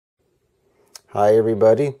Hi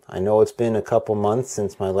everybody, I know it's been a couple months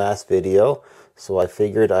since my last video, so I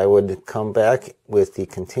figured I would come back with the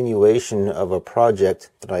continuation of a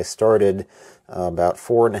project that I started about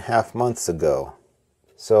 4.5 months ago.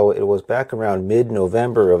 So it was back around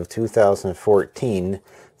mid-November of 2014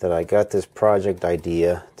 that I got this project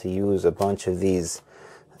idea to use a bunch of these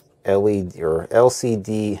LED or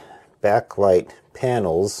LCD backlight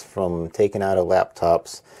panels from taken out of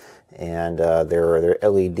laptops, and they're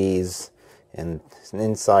LEDs and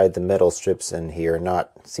inside the metal strips in here,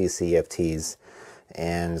 not CCFTs.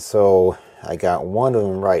 And so I got one of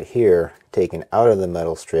them right here taken out of the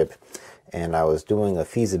metal strip, and I was doing a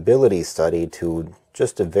feasibility study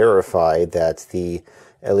just to verify that the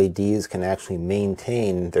LEDs can actually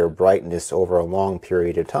maintain their brightness over a long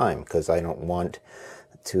period of time, because I don't want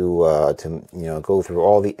to go through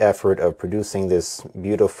all the effort of producing this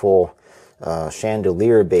beautiful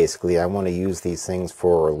chandelier. Basically, I want to use these things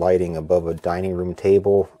for lighting above a dining room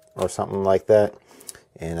table or something like that,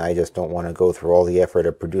 and I just don't want to go through all the effort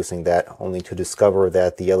of producing that only to discover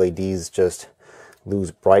that the LEDs just lose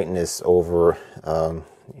brightness over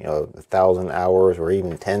 1,000 hours or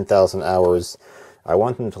even 10,000 hours. I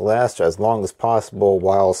want them to last as long as possible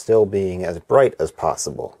while still being as bright as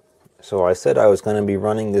possible. So I said I was going to be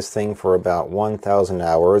running this thing for about 1,000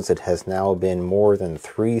 hours. It has now been more than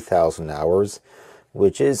 3,000 hours,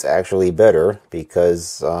 which is actually better,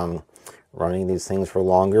 because running these things for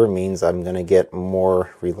longer means I'm going to get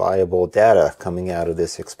more reliable data coming out of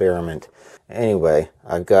this experiment. Anyway,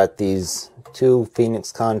 I've got these two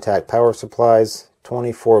Phoenix contact power supplies,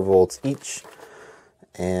 24 volts each,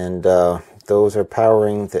 and those are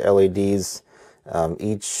powering the LEDs.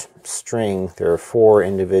 Each string, there are 4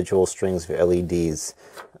 individual strings of LEDs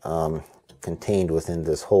contained within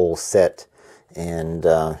this whole set, and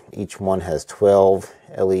each one has 12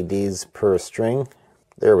 LEDs per string.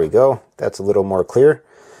 There we go, that's a little more clear.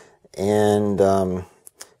 And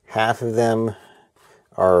half of them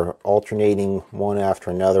are alternating one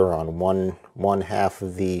after another on one half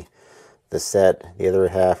of the set. The other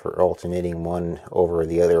half are alternating one over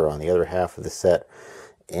the other on the other half of the set.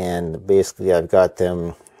 And basically I've got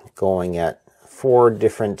them going at 4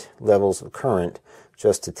 different levels of current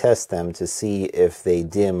just to test them to see if they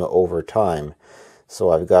dim over time.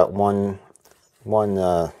 So I've got one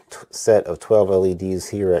set of 12 LEDs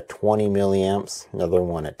here at 20 milliamps, another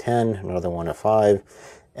one at 10, another one at 5,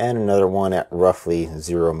 and another one at roughly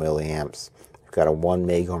 0 milliamps. I've got a 1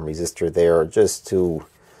 megohm resistor there just to,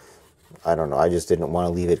 I don't know, I just didn't want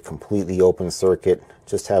to leave it completely open circuit,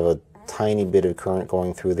 just have a tiny bit of current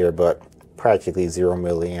going through there, but practically 0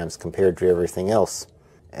 milliamps compared to everything else.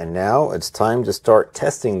 And now it's time to start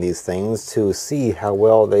testing these things to see how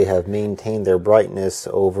well they have maintained their brightness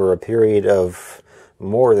over a period of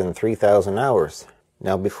more than 3,000 hours.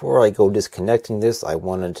 Now, before I go disconnecting this, I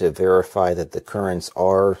wanted to verify that the currents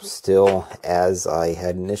are still as I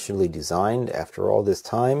had initially designed after all this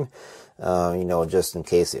time. Just in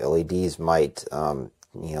case the LEDs might,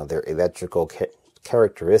 their electrical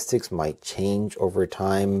characteristics might change over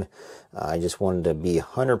time. I just wanted to be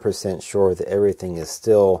 100% sure that everything is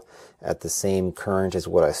still at the same current as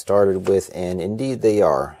what I started with, and indeed they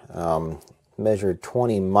are. Measured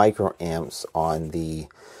 20 microamps on the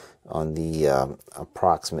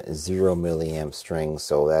approximate 0 milliamp string,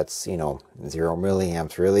 so that's 0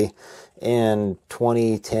 milliamps really, and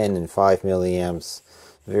 20, 10, and 5 milliamps,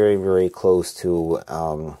 very, very close to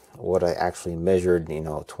what I actually measured,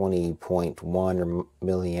 20.1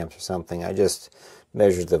 milliamps or something. I just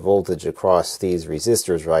measured the voltage across these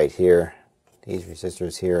resistors right here,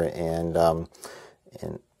 and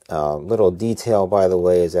little detail, by the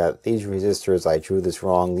way, is that these resistors, I drew this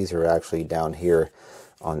wrong. These are actually down here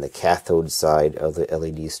on the cathode side of the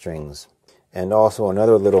LED strings. And also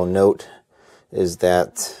another little note is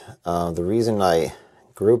that the reason I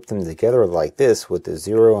grouped them together like this, with the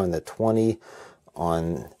 0 and the 20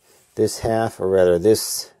 on this half, or rather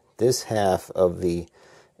this half of the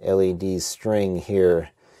LED string here,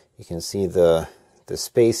 you can see the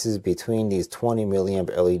spaces between these 20 milliamp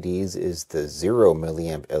LEDs is the 0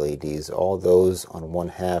 milliamp LEDs, all those on one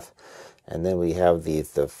half, and then we have the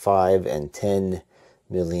 5 and 10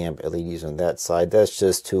 milliamp LEDs on that side. That's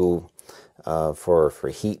just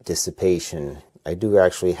for heat dissipation. I do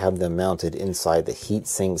actually have them mounted inside the heat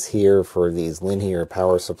sinks here for these linear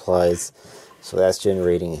power supplies, so that's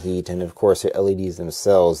generating heat. And of course the LEDs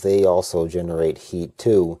themselves, they also generate heat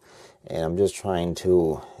too, and I'm just trying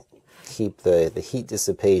to keep the heat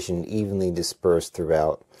dissipation evenly dispersed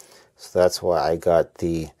throughout. So that's why I got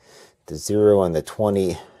the 0 and the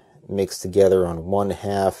 20 mixed together on one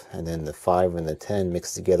half, and then the 5 and the 10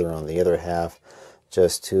 mixed together on the other half,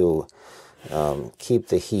 just to keep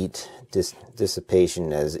the heat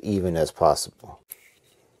dissipation as even as possible.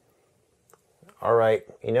 Alright,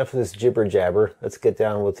 enough of this jibber jabber. Let's get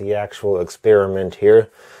down with the actual experiment here.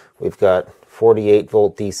 We've got 48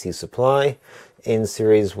 volt DC supply in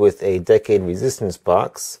series with a decade resistance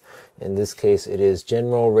box. In this case it is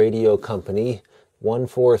General Radio Company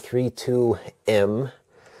 1432M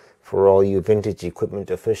for all you vintage equipment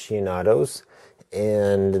aficionados.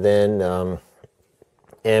 And then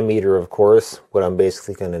ammeter, of course. What I'm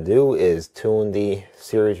basically going to do is tune the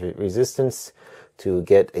series resistance to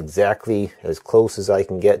get exactly as close as I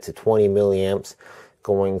can get to 20 milliamps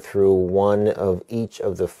going through one of each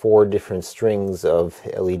of the 4 different strings of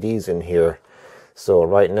LEDs in here. So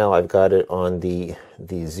right now I've got it on the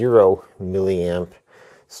 0 milliamp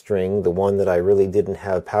string, the one that I really didn't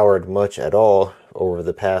have powered much at all over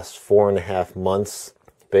the past 4.5 months.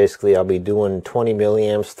 Basically I'll be doing 20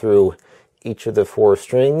 milliamps through each of the 4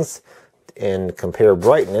 strings and compare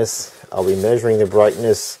brightness. I'll be measuring the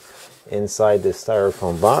brightness inside this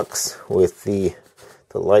styrofoam box with the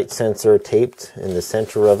light sensor taped in the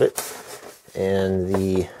center of it, and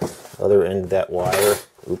the other end of that wire,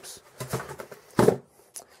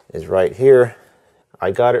 is right here.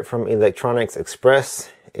 I got it from Electronics Express.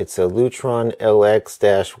 It's a Lutron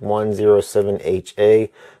LX-107HA.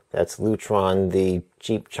 That's Lutron, the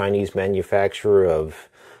cheap Chinese manufacturer of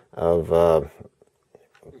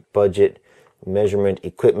budget measurement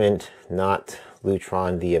equipment, not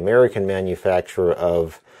Lutron, the American manufacturer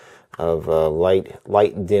of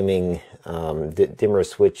light dimming dimmer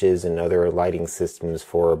switches and other lighting systems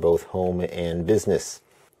for both home and business.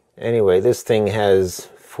 Anyway, this thing has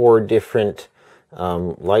 4 different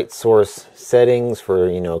light source settings for,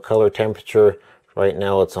 color temperature. Right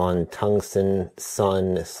now it's on tungsten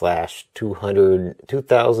sun /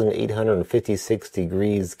 2856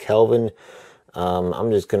 degrees Kelvin.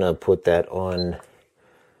 I'm just going to put that on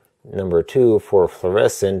number 2 for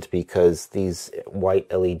fluorescent, because these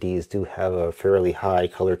white LEDs do have a fairly high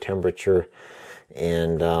color temperature,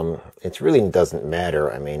 and it really doesn't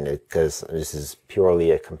matter. I mean, because this is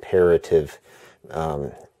purely a comparative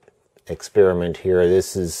experiment here.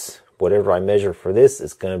 This is whatever I measure for this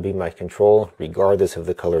is going to be my control regardless of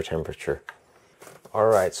the color temperature.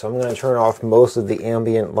 Alright, so I'm going to turn off most of the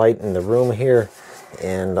ambient light in the room here,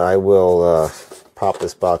 and I will pop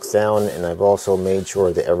this box down, and I've also made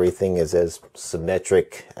sure that everything is as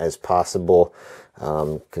symmetric as possible,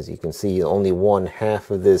 because you can see only 1/2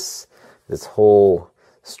 of this whole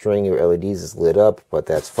string of LEDs is lit up, but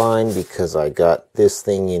that's fine because I got this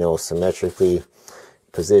thing, symmetrically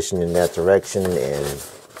positioned in that direction and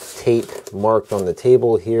tape marked on the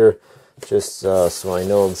table here, just so I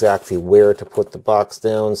know exactly where to put the box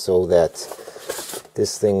down, so that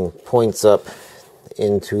this thing points up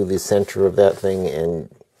into the center of that thing. And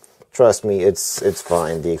trust me, it's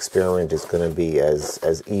fine. The experiment is going to be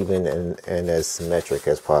as even and as symmetric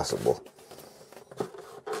as possible.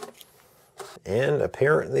 And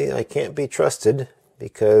apparently I can't be trusted,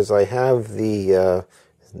 because I have the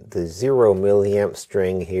 0 milliamp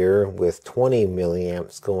string here with 20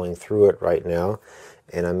 milliamps going through it right now,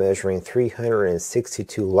 and I'm measuring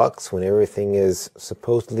 362 lux when everything is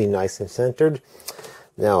supposedly nice and centered.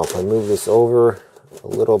 Now if I move this over a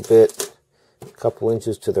little bit, a couple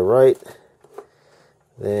inches to the right,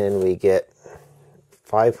 then we get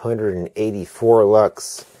 584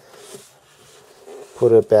 lux.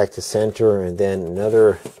 Put it back to center, and then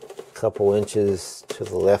another couple inches to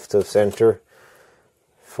the left of center,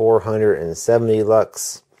 470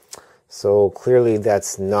 lux. So clearly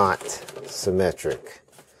that's not symmetric.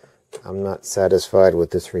 I'm not satisfied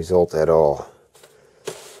with this result at all.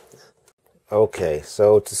 Okay,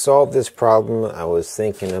 so to solve this problem, I was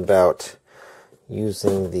thinking about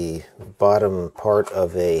using the bottom part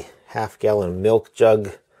of a half-gallon milk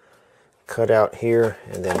jug cut out here,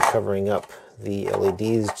 and then covering up the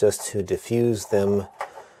LEDs just to diffuse the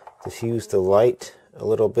light a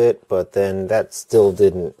little bit, but then that still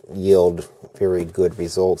didn't yield very good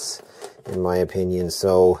results in my opinion.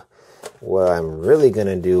 So what I'm really going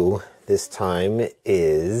to do this time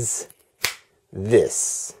is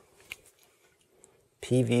this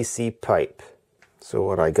PVC pipe. So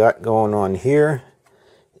what I got going on here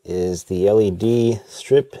is the LED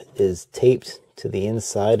strip is taped to the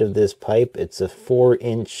inside of this pipe. It's a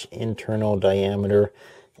 4-inch internal diameter,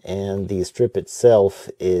 and the strip itself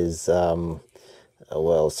is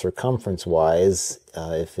well, circumference wise,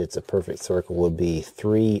 if it's a perfect circle, would be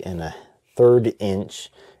 3 1/3 inch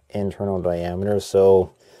internal diameter.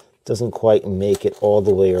 So it doesn't quite make it all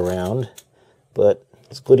the way around, but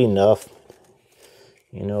it's good enough.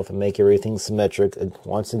 If I make everything symmetric,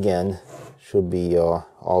 once again, should be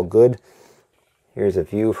all good. Here's a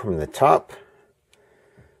view from the top.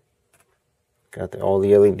 Got all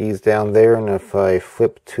the LEDs down there, and if I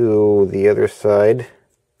flip to the other side,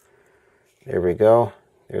 there we go.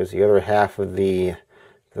 There's the other half of the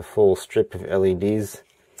full strip of LEDs.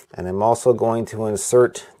 And I'm also going to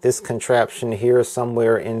insert this contraption here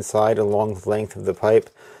somewhere inside along the length of the pipe.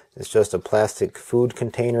 It's just a plastic food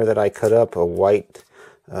container that I cut up, a white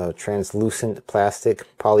translucent plastic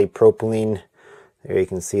polypropylene. There you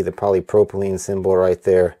can see the polypropylene symbol right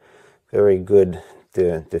there. Very good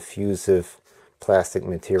diffusive plastic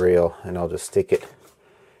material, and I'll just stick it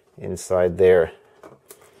inside there.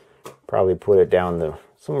 Probably put it down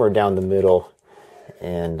somewhere down the middle,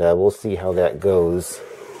 and we'll see how that goes.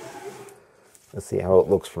 Let's see how it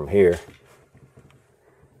looks from here.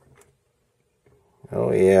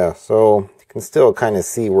 Oh yeah, so you can still kind of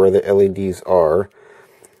see where the LEDs are,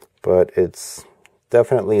 but it's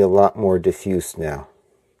definitely a lot more diffuse now.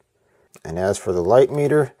 And as for the light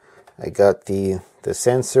meter, I got the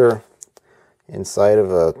sensor inside of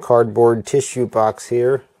a cardboard tissue box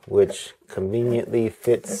here, which conveniently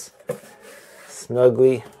fits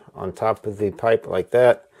snugly on top of the pipe like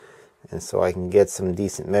that, and so I can get some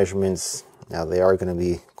decent measurements. Now they are going to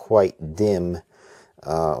be quite dim,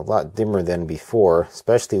 a lot dimmer than before,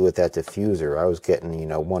 especially with that diffuser. I was getting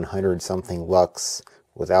 100 something lux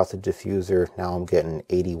without the diffuser. Now I'm getting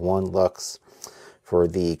 81 lux. For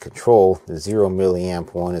the control, the 0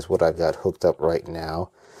 milliamp one is what I've got hooked up right now.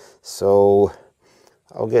 So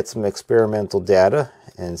I'll get some experimental data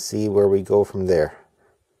and see where we go from there.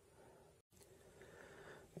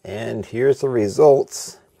 And here's the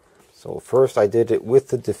results. So first I did it with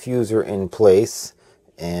the diffuser in place,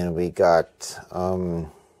 and we got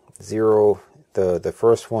the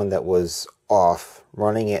first one that was off,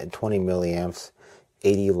 running at 20 milliamps,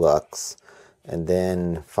 80 lux, and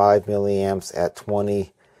then 5 milliamps at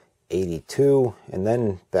 20, 82, and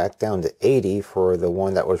then back down to 80 for the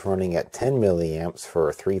one that was running at 10 milliamps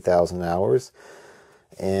for 3,000 hours.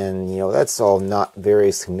 And that's all not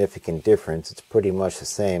very significant difference. It's pretty much the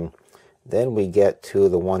same. Then we get to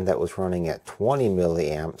the one that was running at 20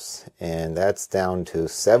 milliamps, and that's down to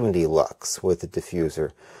 70 lux with the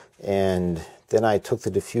diffuser. And then I took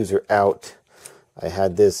the diffuser out. I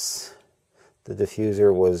had this, the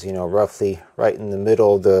diffuser was roughly right in the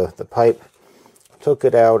middle of the pipe. Took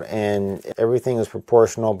it out, and everything is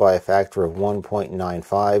proportional by a factor of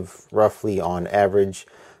 1.95 roughly on average.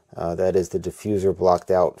 That is, the diffuser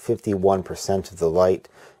blocked out 51% of the light,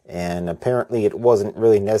 and apparently it wasn't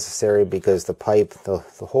really necessary because the pipe, the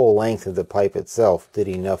whole length of the pipe itself did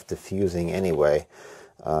enough diffusing anyway.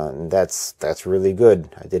 And that's really good.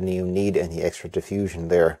 I didn't even need any extra diffusion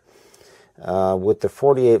there. With the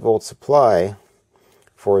 48 volt supply,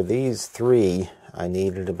 for these three, I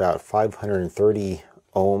needed about 530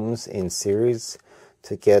 ohms in series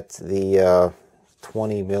to get the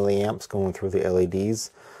 20 milliamps going through the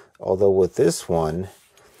LEDs. Although with this one,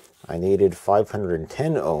 I needed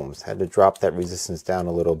 510 ohms. Had to drop that resistance down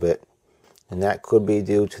a little bit. And that could be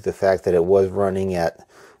due to the fact that it was running at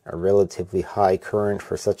a relatively high current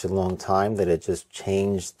for such a long time that it just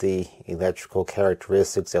changed the electrical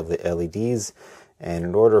characteristics of the LEDs. And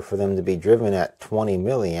in order for them to be driven at 20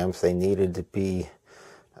 milliamps, they needed to be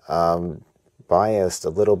biased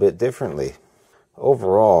a little bit differently.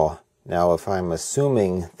 Overall, now if I'm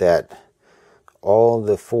assuming that all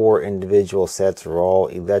the four individual sets are all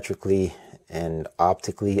electrically and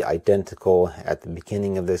optically identical at the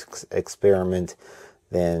beginning of this experiment,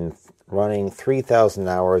 then running 3,000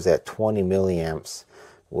 hours at 20 milliamps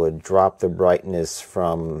would drop the brightness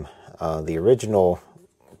from the original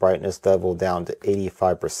brightness level down to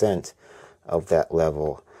 85% of that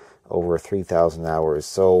level over 3,000 hours.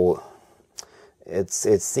 So it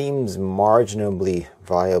seems marginally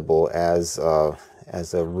viable as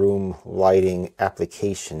a room lighting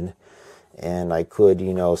application, and I could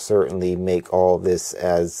certainly make all this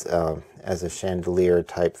as a chandelier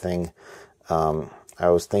type thing. I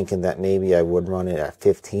was thinking that maybe I would run it at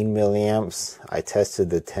 15 milliamps. I tested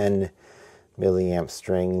the 10 milliamp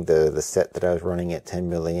string, the set that I was running at 10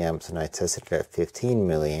 milliamps, and I tested it at 15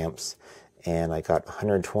 milliamps, and I got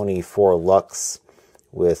 124 lux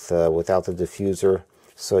without the diffuser.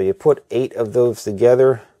 So you put 8 of those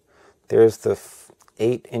together. There's the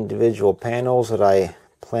 8 individual panels that I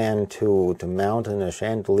plan to mount in a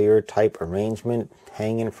chandelier type arrangement,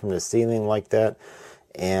 hanging from the ceiling like that.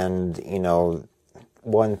 And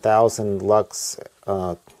 1,000 lux,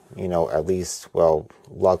 at least, well,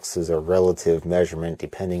 lux is a relative measurement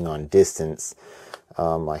depending on distance.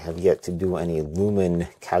 I have yet to do any lumen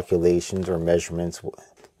calculations or measurements.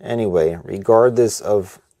 Anyway, regardless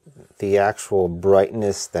of the actual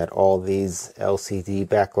brightness that all these LCD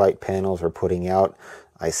backlight panels are putting out,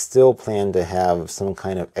 I still plan to have some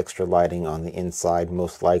kind of extra lighting on the inside,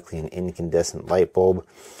 most likely an incandescent light bulb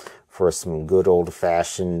for some good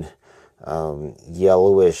old-fashioned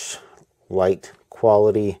yellowish light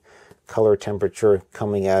quality, color temperature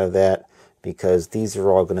coming out of that, because these are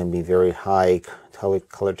all going to be very high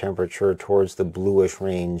color temperature towards the bluish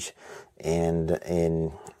range, and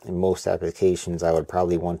in most applications I would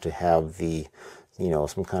probably want to have the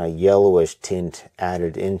some kind of yellowish tint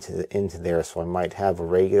added into there. So I might have a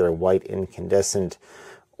regular white incandescent,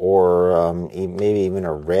 or maybe even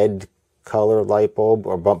a red color light bulb,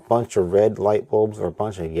 or a bunch of red light bulbs, or a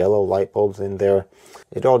bunch of yellow light bulbs in there.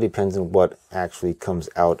 It all depends on what actually comes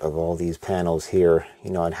out of all these panels here.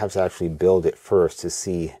 I'd have to actually build it first to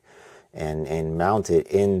see and mount it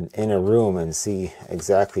in a room and see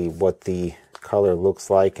exactly what the color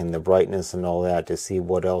looks like and the brightness and all that, to see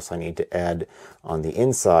what else I need to add on the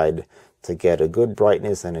inside to get a good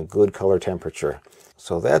brightness and a good color temperature.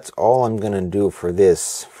 So that's all I'm going to do for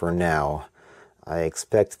this for now. I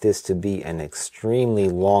expect this to be an extremely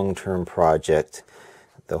long-term project.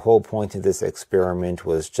 The whole point of this experiment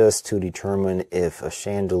was just to determine if a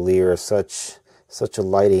chandelier, such a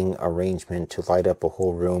lighting arrangement to light up a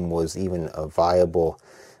whole room, was even a viable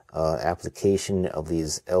application of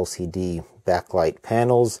these LCD backlight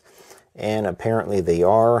panels. And apparently they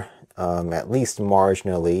are, at least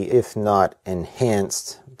marginally, if not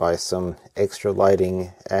enhanced by some extra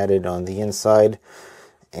lighting added on the inside.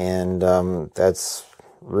 And that's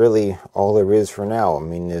really all there is for now. I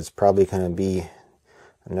mean, it's probably going to be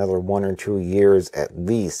another 1 or 2 years at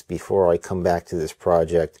least before I come back to this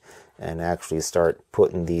project and actually start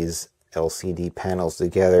putting these LCD panels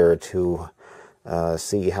together to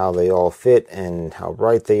see how they all fit and how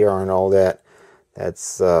bright they are and all that.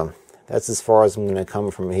 That's as far as I'm going to come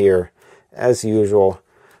from here. As usual,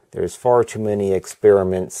 there's far too many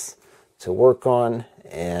experiments to work on,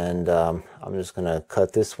 and I'm just going to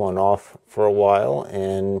cut this one off for a while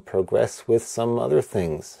and progress with some other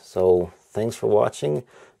things. So thanks for watching.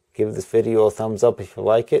 Give this video a thumbs up if you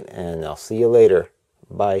like it, and I'll see you later.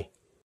 Bye.